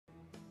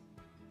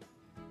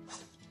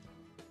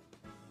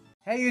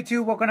Hey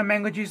YouTube, welcome to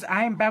MangoJuice.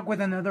 I am back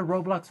with another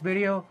Roblox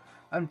video.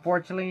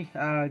 Unfortunately,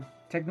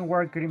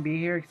 TechnoWarrior couldn't be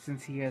here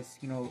since he has,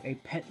 a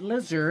pet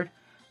lizard.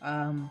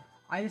 I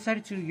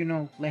decided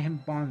to, let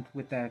him bond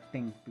with that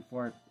thing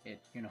before it,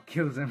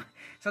 kills him.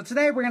 So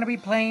today we're going to be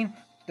playing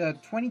the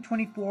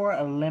 2024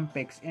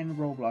 Olympics in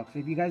Roblox.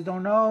 If you guys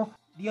don't know,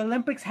 the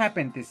Olympics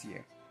happened this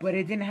year, but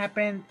it didn't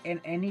happen in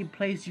any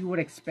place you would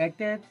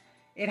expect it.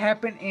 It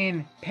happened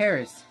in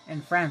Paris,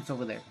 in France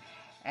over there.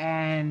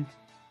 And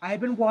I've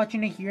been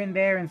watching it here and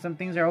there, and some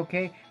things are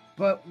okay.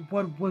 But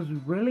what was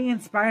really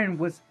inspiring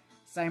was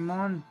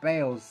Simone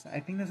Biles.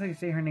 I think that's how you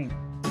say her name.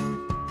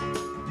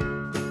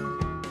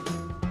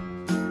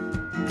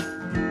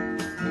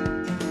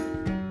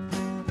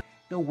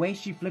 The way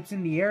she flips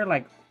in the air,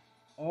 like,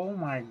 oh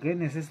my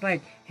goodness,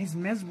 it's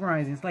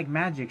mesmerizing. It's like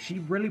magic. She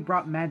really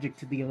brought magic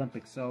to the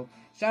Olympics. So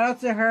shout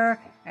out to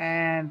her,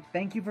 and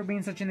thank you for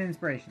being such an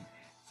inspiration.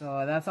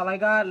 So that's all I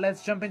got.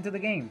 Let's jump into the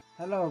game.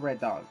 Hello, Red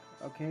Dog.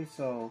 Okay,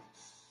 so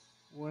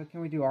what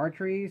can we do?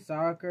 Archery,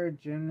 soccer,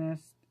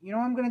 gymnast. You know,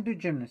 I'm gonna do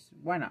gymnast.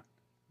 Why not?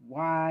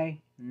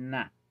 Why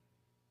not?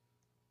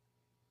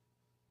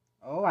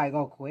 Oh, I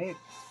go quick.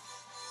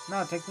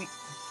 No, take me.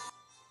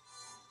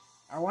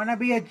 I wanna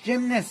be a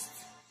gymnast.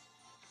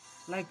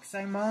 Like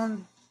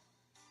Simone.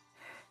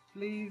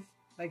 Please.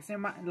 Like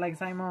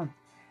Simone.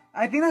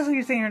 I think that's how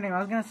you say her name. I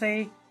was gonna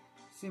say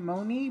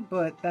Simone,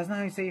 but that's not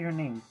how you say her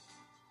name.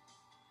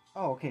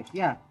 Oh, okay.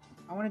 Yeah.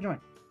 I wanna join.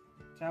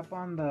 Tap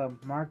on the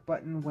mark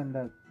button when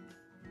the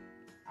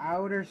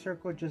outer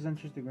circle just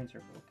enters the green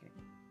circle. Okay.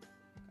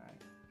 Got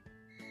it.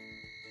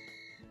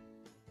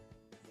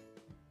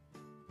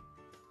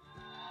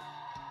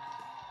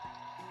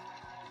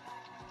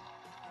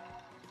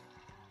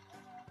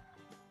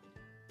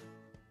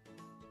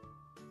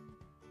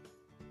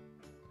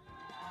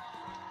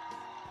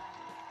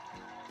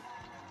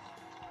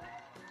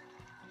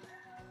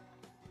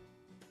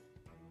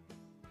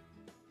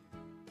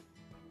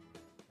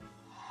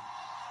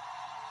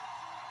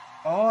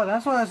 Oh,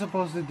 that's what I was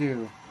supposed to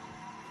do.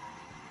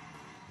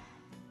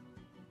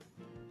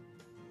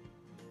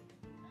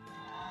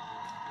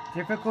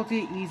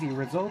 Difficulty easy.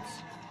 Results.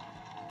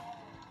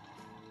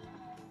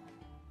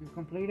 You've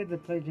completed the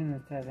play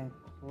gymnast test and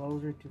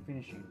closer to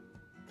finishing.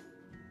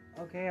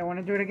 Okay, I want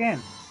to do it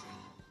again.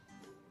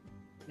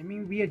 Let me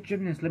be a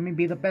gymnast. Let me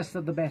be the best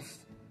of the best.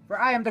 For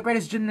I am the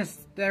greatest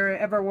gymnast there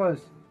ever was.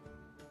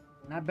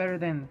 Not better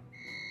than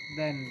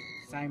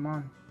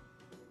Simon.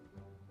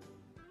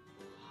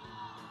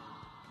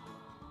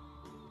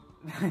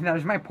 That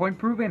was my point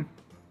proven.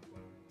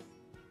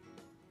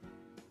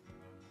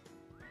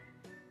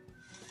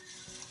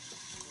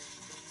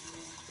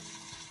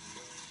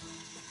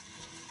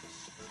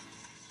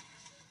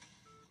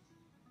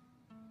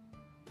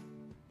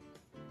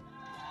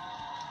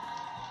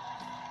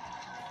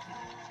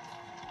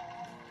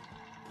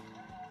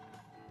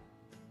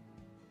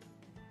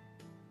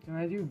 Can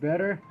I do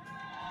better?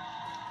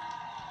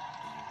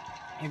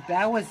 If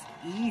that was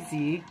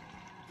easy,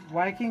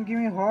 why can't you give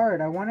me hard?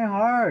 I want it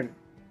hard.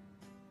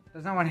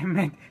 That's not what I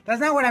meant.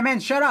 That's not what I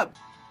meant. Shut up.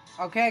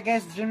 Okay, I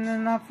guess gym is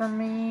not for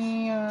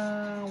me.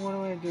 What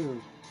do I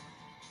do?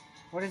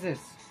 What is this?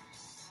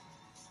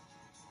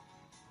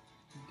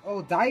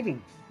 Oh,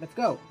 diving. Let's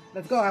go.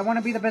 Let's go. I want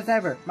to be the best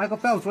ever. Michael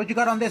Phelps, what you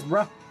got on this,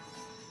 bro?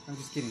 I'm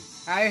just kidding.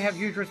 I have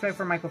huge respect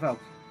for Michael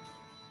Phelps.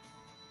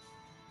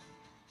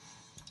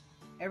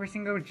 Every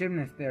single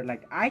gymnast there,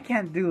 like, I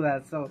can't do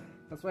that, so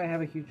that's why I have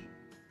a huge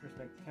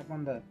respect. Tap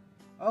on the...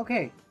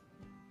 Okay.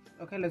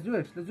 Okay, let's do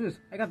this. Let's do this.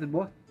 I got this,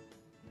 boy.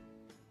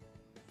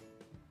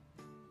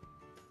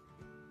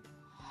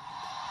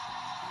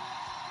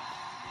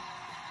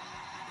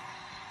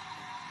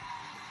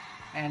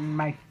 And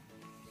my...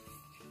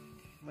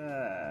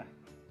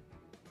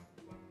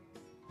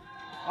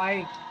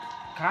 I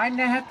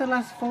kinda have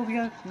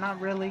thalassophobia, not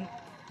really,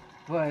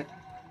 but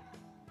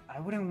I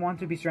wouldn't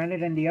want to be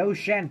stranded in the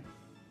ocean.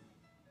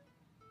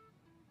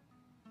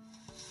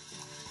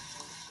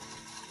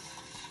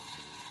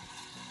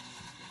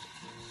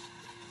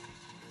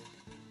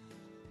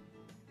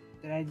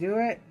 Did I do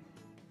it?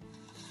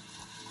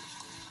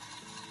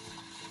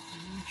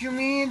 What you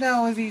mean that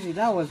was easy?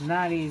 That was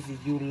not easy.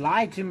 You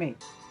lied to me.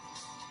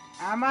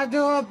 I'ma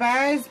do a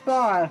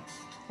baseball.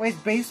 Wait, is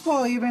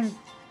baseball even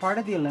part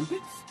of the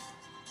Olympics?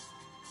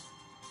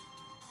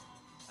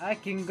 I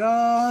can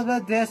go the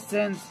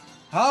distance.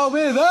 I'll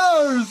be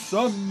there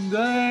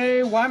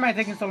someday. Why am I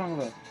taking so long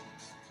with it?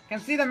 Can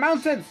see the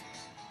mountains.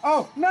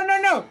 Oh, no,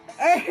 no, no.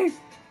 Hey,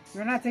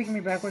 you're not taking me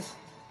backwards.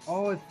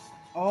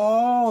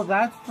 Oh,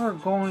 that's for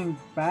going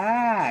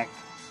back.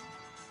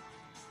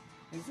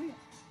 Is it?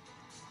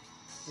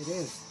 It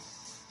is.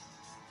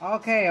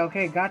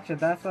 Okay, gotcha.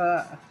 That's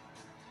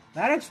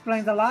that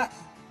explains a lot.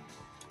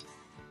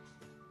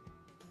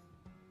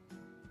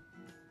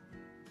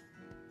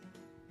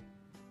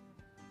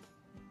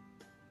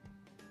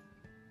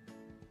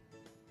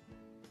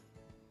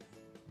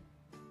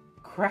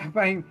 Crap,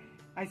 I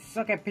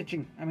suck at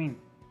pitching. I mean,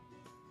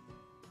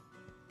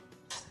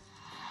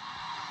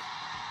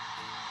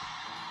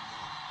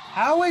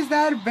 How is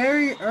that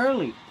very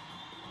early?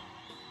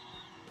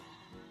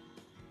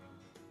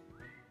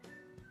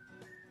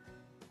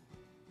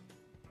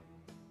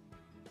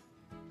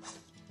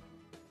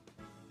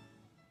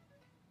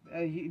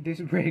 This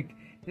is rigged.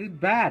 This is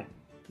bad.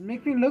 It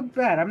makes me look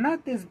bad. I'm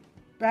not this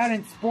bad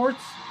in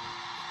sports.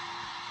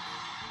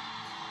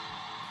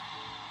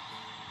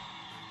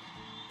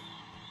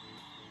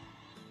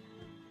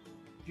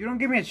 If you don't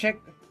give me a check.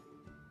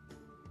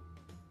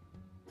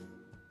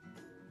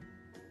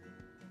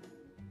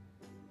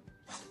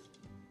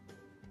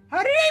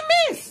 How did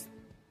I miss?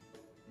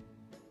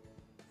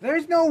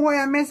 There's no way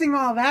I'm missing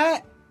all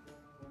that.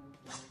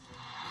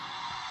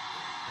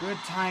 Good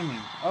timing.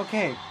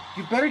 Okay,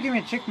 you better give me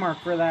a check mark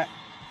for that.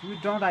 If you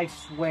don't, I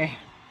swear.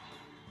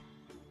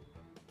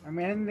 I'm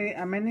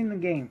ending the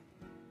game.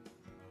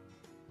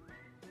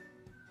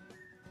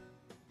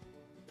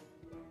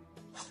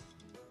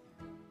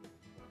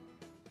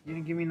 You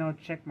didn't give me no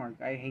check mark.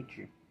 I hate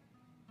you.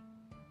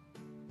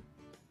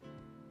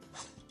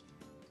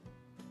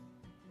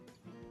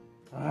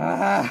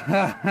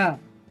 Are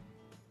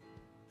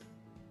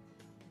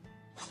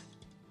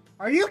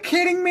you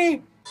kidding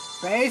me?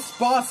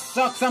 Baseball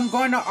sucks. I'm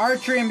going to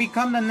archery and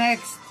become the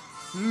next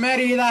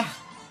Merida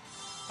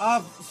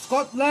of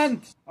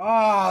Scotland.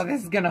 Oh,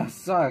 this is gonna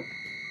suck.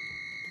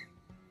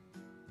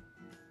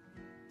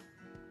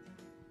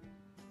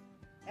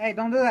 Hey,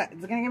 don't do that.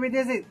 It's gonna get me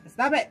dizzy.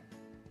 Stop it.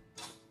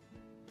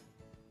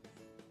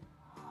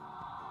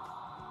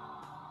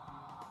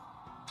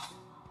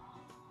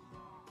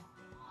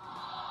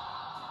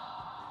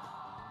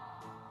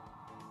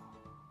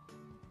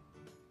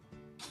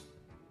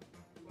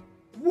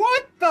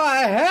 What the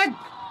heck?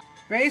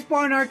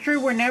 Baseball and archery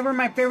were never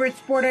my favorite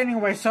sport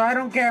anyway, so I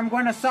don't care. I'm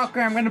going to soccer.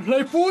 I'm going to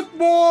play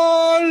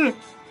football.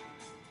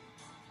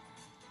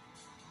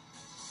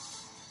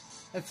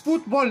 It's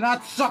football,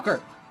 not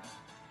soccer.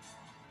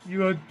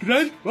 You are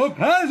great for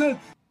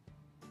peasants.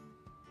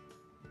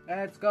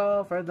 Let's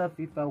go for the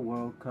FIFA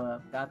World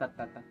Cup. Da da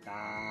da da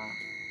da.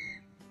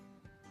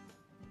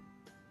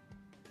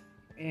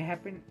 It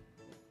happened.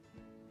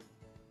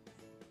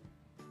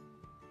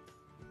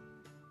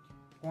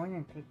 Point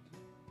and click.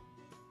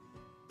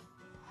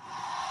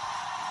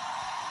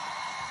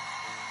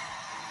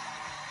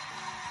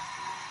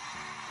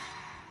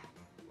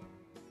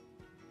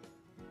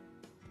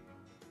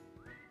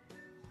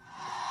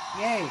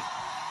 Yay!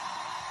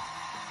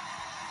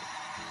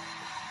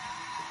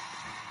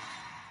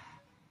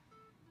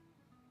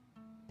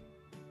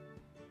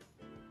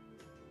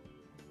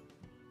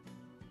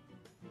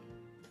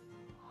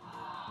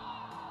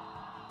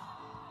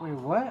 Wait,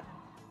 what?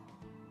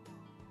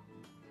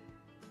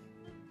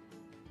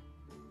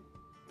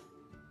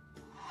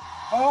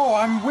 Oh,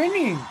 I'm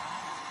winning!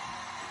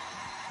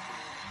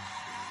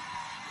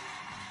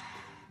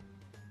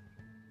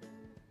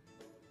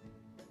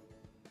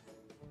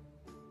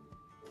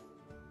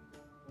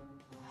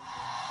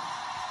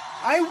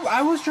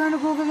 I was trying to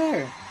go over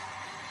there.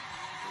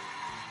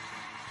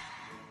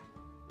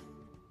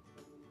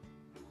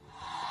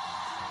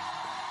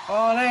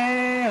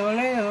 Ole,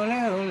 ole, ole,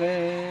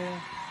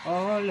 ole,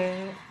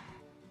 ole.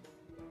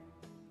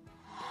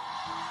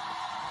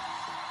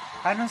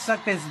 I don't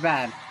suck this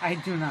bad. I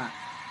do not.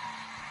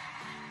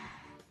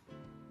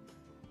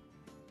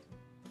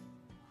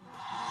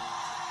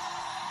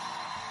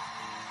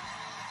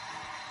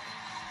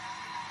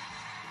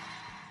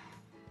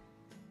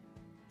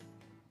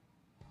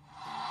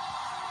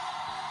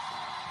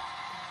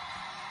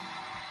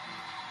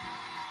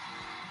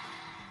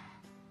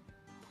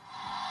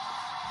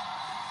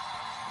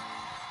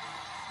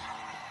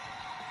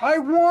 I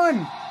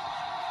won!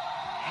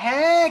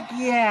 Heck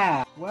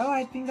yeah! Well,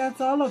 I think that's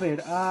all of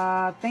it.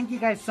 Thank you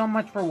guys so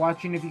much for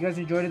watching. If you guys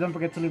enjoyed it, don't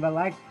forget to leave a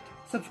like.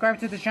 Subscribe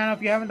to the channel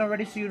if you haven't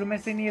already so you don't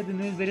miss any of the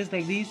news videos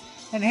like these.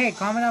 And hey,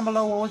 comment down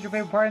below what was your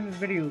favorite part in this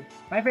video.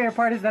 My favorite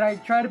part is that I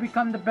tried to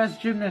become the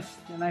best gymnast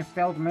and I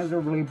failed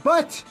miserably.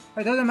 But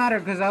it doesn't matter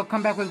because I'll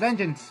come back with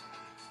vengeance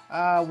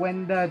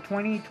when the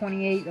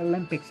 2028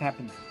 Olympics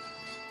happen.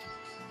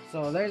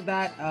 So there's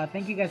that.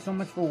 Thank you guys so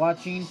much for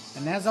watching.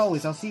 And as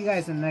always, I'll see you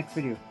guys in the next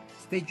video.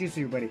 Stay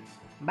juicy, everybody.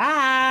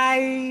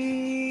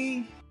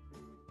 Bye!